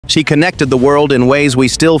She connected the world in ways we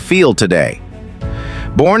still feel today.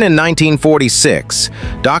 Born in 1946,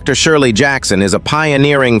 Dr. Shirley Jackson is a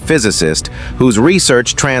pioneering physicist whose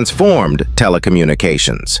research transformed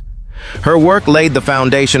telecommunications. Her work laid the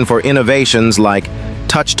foundation for innovations like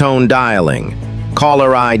touch-tone dialing,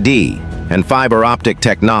 caller ID, and fiber-optic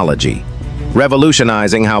technology,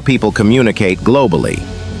 revolutionizing how people communicate globally.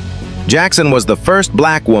 Jackson was the first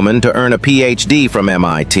black woman to earn a PhD from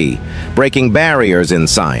MIT, breaking barriers in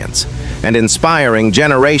science and inspiring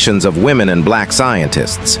generations of women and black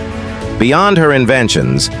scientists. Beyond her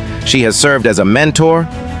inventions, she has served as a mentor,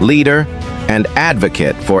 leader, and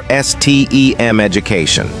advocate for STEM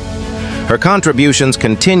education. Her contributions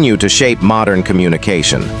continue to shape modern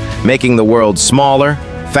communication, making the world smaller,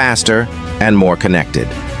 faster, and more connected.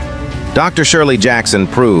 Dr. Shirley Jackson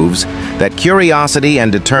proves that curiosity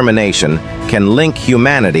and determination can link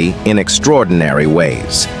humanity in extraordinary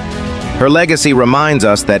ways. Her legacy reminds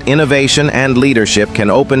us that innovation and leadership can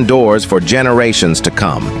open doors for generations to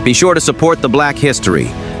come. Be sure to support the Black History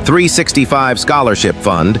 365 Scholarship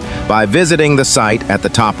Fund by visiting the site at the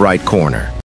top right corner.